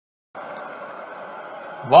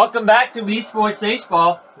Welcome back to Wii Sports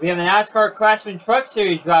Baseball. We have the NASCAR Craftsman Truck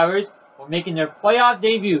Series drivers who are making their playoff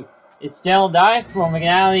debut. It's Daniel Dye from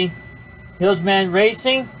McNally Hillsman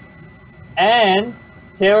Racing and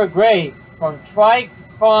Taylor Gray from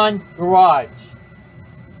Tricon Garage.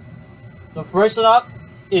 So first up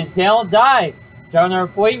is Daniel Dye, driving our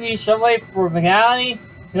 40V Chevrolet for McNally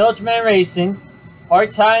Hillsman Racing,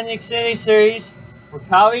 part-time in the Xfinity Series for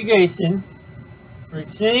Kyle Grayson. For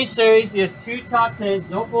Xfinity Series, he has 2 top 10s,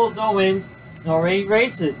 no poles, no wins, no 8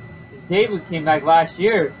 races. His debut came back last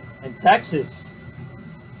year in Texas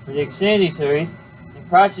for the Xfinity Series. In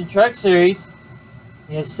Craftsman Truck Series,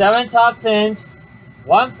 he has 7 top 10s,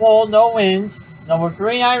 1 pole, no wins, number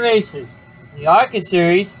 39 races. In the ARCA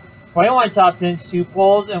Series, 21 top 10s, 2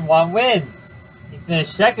 poles, and 1 win. He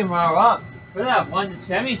finished second runner-up. He could have won the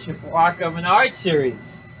championship for ARCA Menard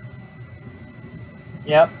Series.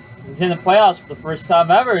 Yep. He's in the playoffs for the first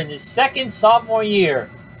time ever in his second sophomore year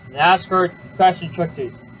in the NASCAR Craftsman Truck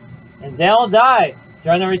Series. And Daniel Dye,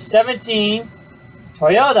 driving number 17,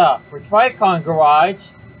 Toyota for Tricon Garage.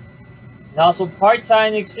 And also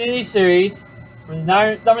part-time in the Xfinity Series for the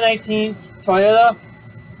number 19 Toyota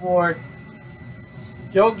for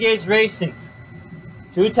Joe Gibbs Racing.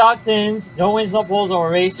 2 top 10s, no wins, no poles,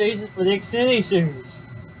 or race races for the Xfinity Series.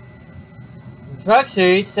 In the Truck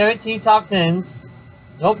Series, 17 top 10s.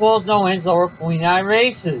 No poles, no wins, over 49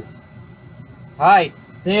 races. Alright,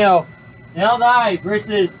 Daniel Dye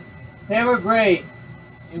versus Taylor Gray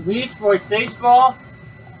in Wii Sports Baseball.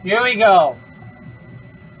 Here we go.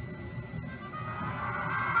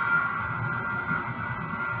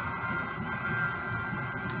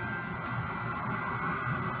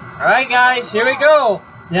 Alright guys, here we go.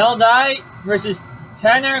 Daniel Dye versus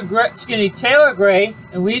Taylor Gray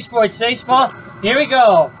in Wii Sports Baseball. Here we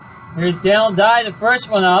go. Here's Daniel Dye, the first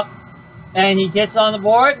one up. And he gets on the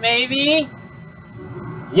board, maybe?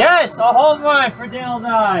 Yes, a home run for Daniel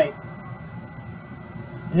Dye.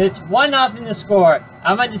 And it's 1-0 the score.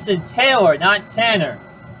 I meant to say Taylor, not Tanner.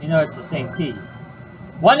 You know it's the same T's.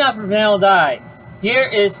 1-0 for Daniel Dye. Here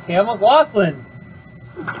is Cale McLaughlin.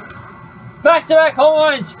 Back-to-back home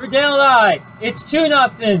runs for Daniel Dye. It's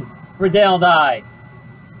 2-0 for Daniel Dye.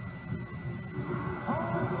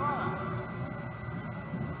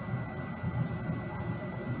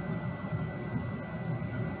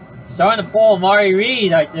 Starting to pull Amari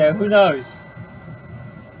Reed right there, who knows?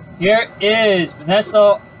 Here is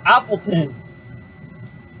Vanessa Appleton.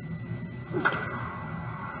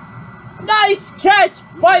 Nice catch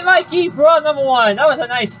by Mikey for run number 1. That was a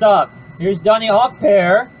nice stop. Here's Donnie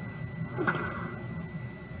Hoppair.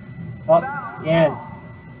 Up again.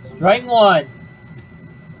 Strike 1.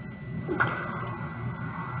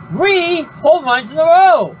 3 home runs in a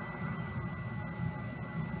row.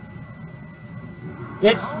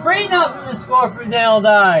 It's 3-0 the score for Daniel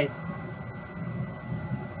Dye.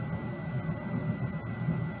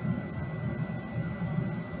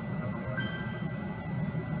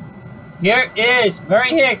 Here is Murray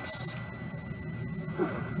Hicks.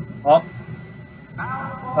 Up.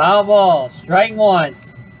 Foul ball. Strike 1.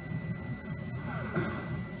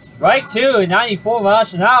 Strike 2, 94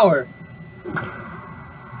 miles an hour.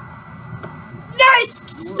 Nice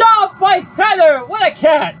stop by Heather. What a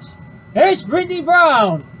catch. Here's Brittany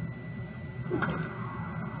Brown.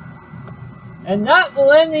 And that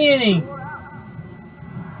will end the inning.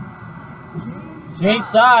 Change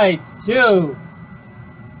sides, 2.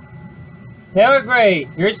 Taylor Gray.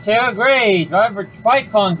 Here's Taylor Gray, driving for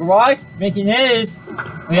Tricon Garage, making his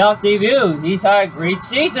playoff debut. He's had a great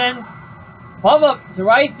season. Pump up to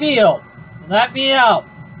right field. Not being out.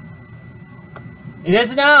 It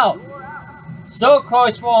is an out. So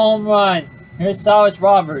close for a home run. Here's Salas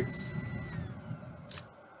Roberts.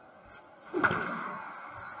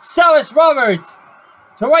 Salas Roberts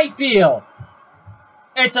to right field.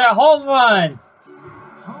 It's a home run.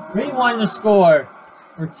 3-1 the score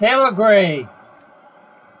for Taylor Gray.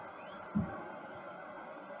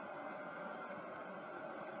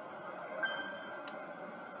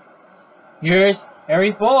 Here's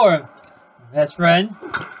Harry Fuller, best friend.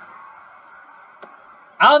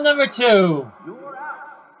 Out number 2.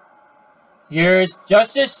 Here's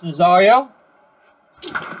Justice Nazario.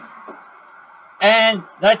 And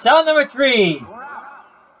that's out number 3.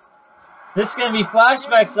 This is going to be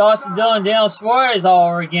flashbacks to Austin Dillon, Daniel Suarez all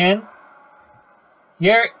over again.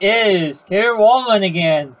 Here is Kara Wallman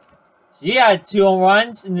again. She had 2 home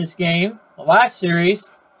runs in this game. The last series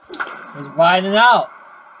was riding out.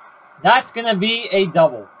 That's going to be a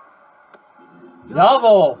double.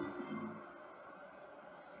 Double.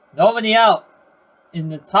 Nobody out in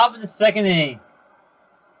the top of the 2nd inning.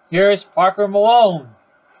 Here's Parker Malone.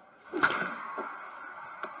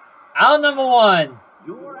 Out number 1.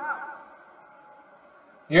 You're out.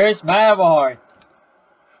 Here's Mavard.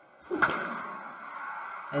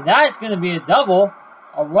 And that's going to be a double.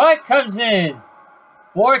 A run comes in.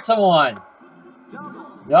 4-1.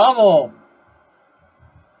 Double.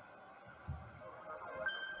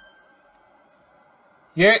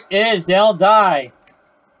 Here is They'll Die.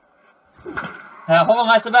 Hold on,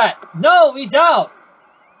 that's the bat. No, he's out.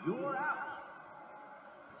 You're out.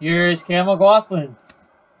 Here's Cam McLaughlin.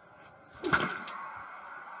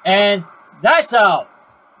 And that's out.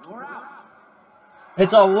 You're out.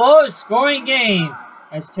 It's a low-scoring game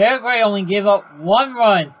as Taylor Gray only gave up 1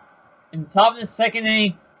 run in the top of the 2nd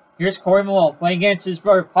inning. Here's Corey Malone playing against his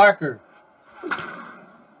brother Parker. Foul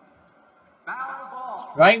ball.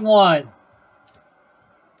 Strike 1.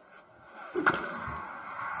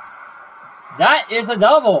 That is a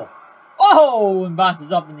double. Oh, and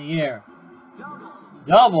bounces up in the air.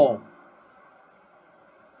 Double.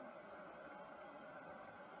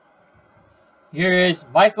 Here is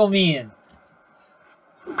Michael Meehan.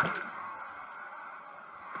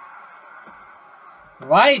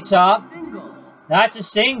 Right chop. That's a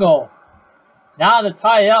single. Now to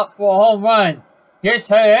tie it up for a home run. Here's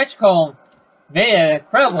Harry Edgecombe. Made an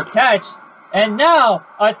incredible catch. And now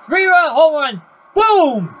a 3-run home run.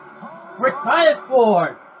 Boom! We're tied at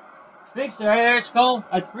 4. Big Sir Harry Edgecombe,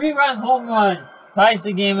 a 3-run home run. Ties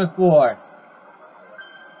the game at 4.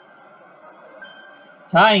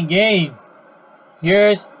 Tying game.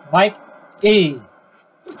 Here's Mike E.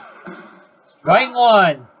 Strike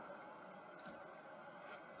 1.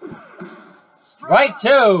 Strike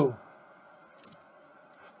 2.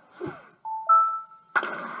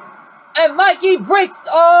 And Mikey breaks.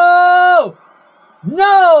 Oh!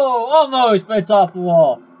 No! Almost, but it's off the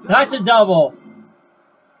wall. That's a double.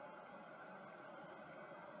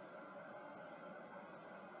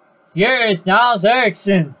 Here is Niles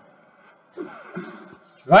Erickson.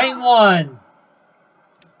 Strike 1.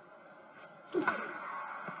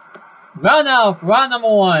 Round out, round number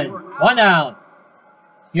 1. 1 out.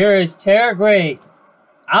 Here is Taylor Gray.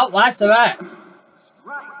 Out last of that.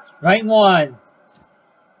 Strike 1.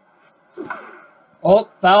 Oh,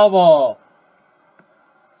 foul ball.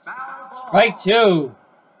 Strike 2.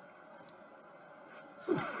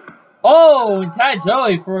 Oh, and Tad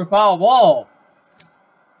Zoe for a foul ball.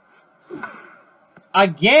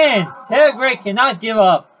 Again, Taylor Gray cannot give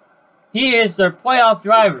up. He is their playoff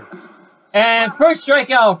driver. And first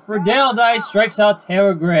strikeout for Dale Dice strikes out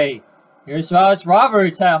Taylor Gray. Here's Silas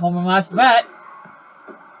Roberts at home run last bat.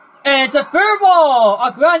 And it's a fair ball!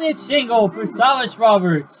 A grounded single for Silas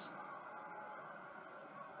Roberts.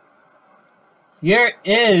 Here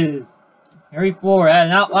is Harry Ford at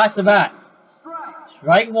an out last bat.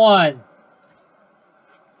 Strike 1.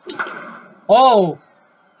 Oh!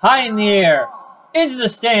 High in the air. Into the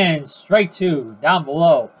stands. Strike 2. Down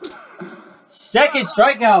below. Second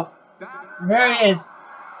strikeout. Harry is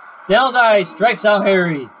Dale Dye strikes out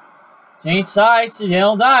Harry. Change sides to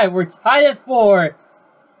Dale Dye. We're tied at 4.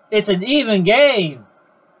 It's an even game.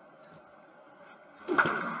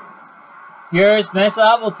 Here's Mesa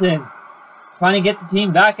Appleton. Trying to get the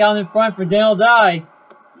team back out in front for Dale Dye.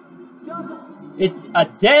 It's a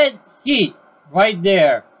dead heat right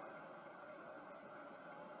there.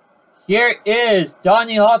 Here is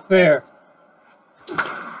Donnie Hopfair.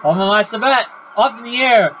 On the last bat, up in the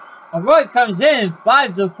air. A run comes in,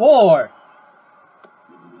 5-4.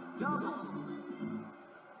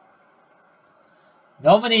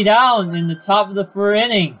 Nobody down in the top of the 4th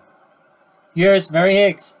inning. Here's Mary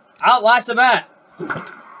Hicks. Out last bat.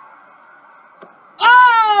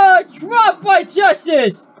 Ah! Dropped by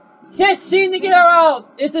Justice! Can't seem to get her out.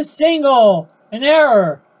 It's a single. An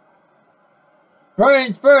error.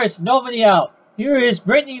 Burns first, nobody out. Here is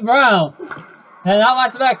Brittany Brown. And out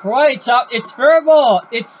last bat, karate chop. It's fair ball.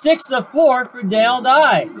 It's 6-4 for Dale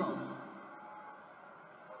Dye.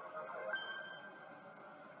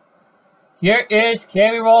 Here is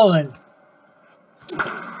Carrie Rowland.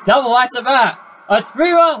 Double last bat. A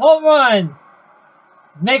 3-run home run.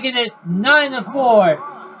 Making it 9-4.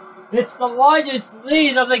 It's the largest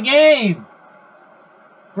lead of the game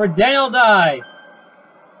for Dale Dye.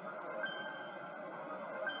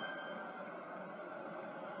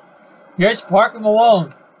 Here's Parker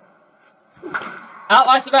Malone. Out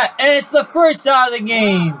last bat, and it's the first out of the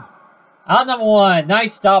game. Out number 1,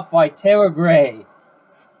 nice stop by Taylor Gray.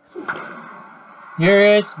 Here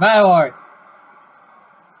is Mallard.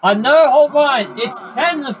 Another home run. It's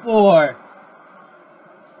 10-4.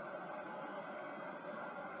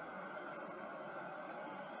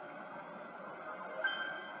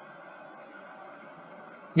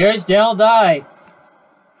 Here's Dale Dye.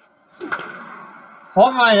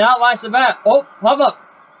 Home run, outlasts the bat. Oh, hop up.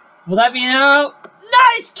 Will that be an out?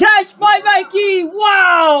 Nice catch by Mikey!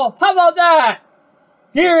 Wow! How about that?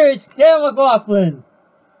 Here is Cam McLaughlin.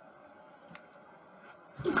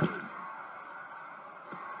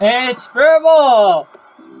 And it's fair ball.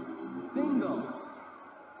 Single.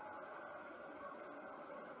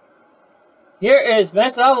 Here is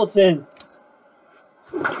Miss Hamilton.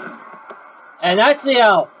 And that's the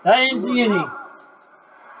out. That ends the inning.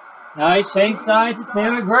 Nice change sign to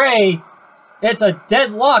Taylor Gray. It's a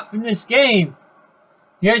deadlock in this game.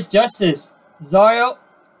 Here's Justice. Zario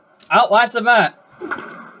outlasts the bat.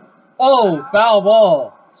 Oh, foul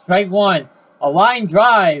ball. Strike one. A line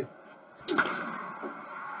drive.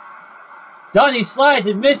 Donnie slides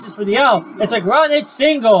and misses for the out. It's a grounded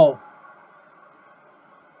single.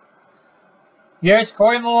 Here's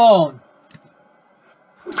Corey Malone.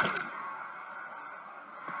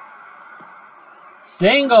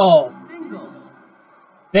 Single.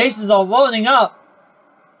 Bases are loading up.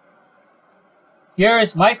 Here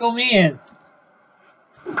is Michael Meehan.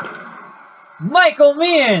 Michael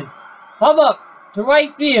Meehan! Hub up to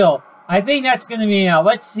right field. I think that's going to be out.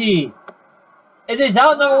 Let's see. It is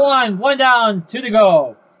out number one. One down, two to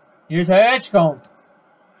go. Here's Edgecombe.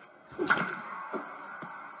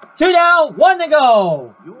 Two down, one to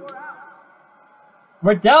go. You're out.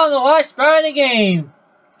 We're down to the last batter of the game.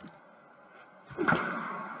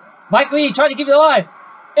 Michael Lee trying to keep it alive.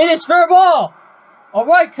 It is fair ball. A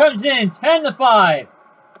right comes in, 10-5.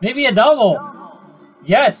 Maybe a double.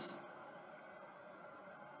 Yes.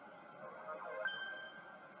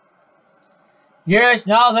 Here's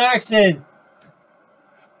Niles Erickson.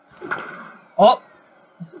 Oh.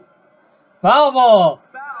 Foul ball.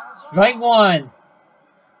 Strike one.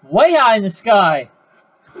 Way high in the sky.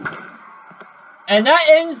 And that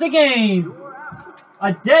ends the game.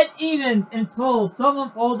 A dead even until someone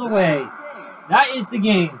pulled away. That is the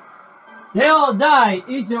game. Dale Dye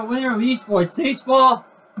is your winner of Esports Baseball.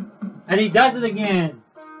 And he does it again.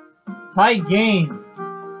 Tight game.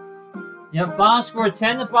 Yep, final score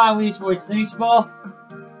 10-5 Esports Baseball.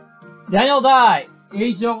 Daniel Dye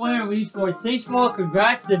is your winner of Esports Baseball.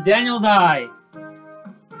 Congrats to Daniel Dye.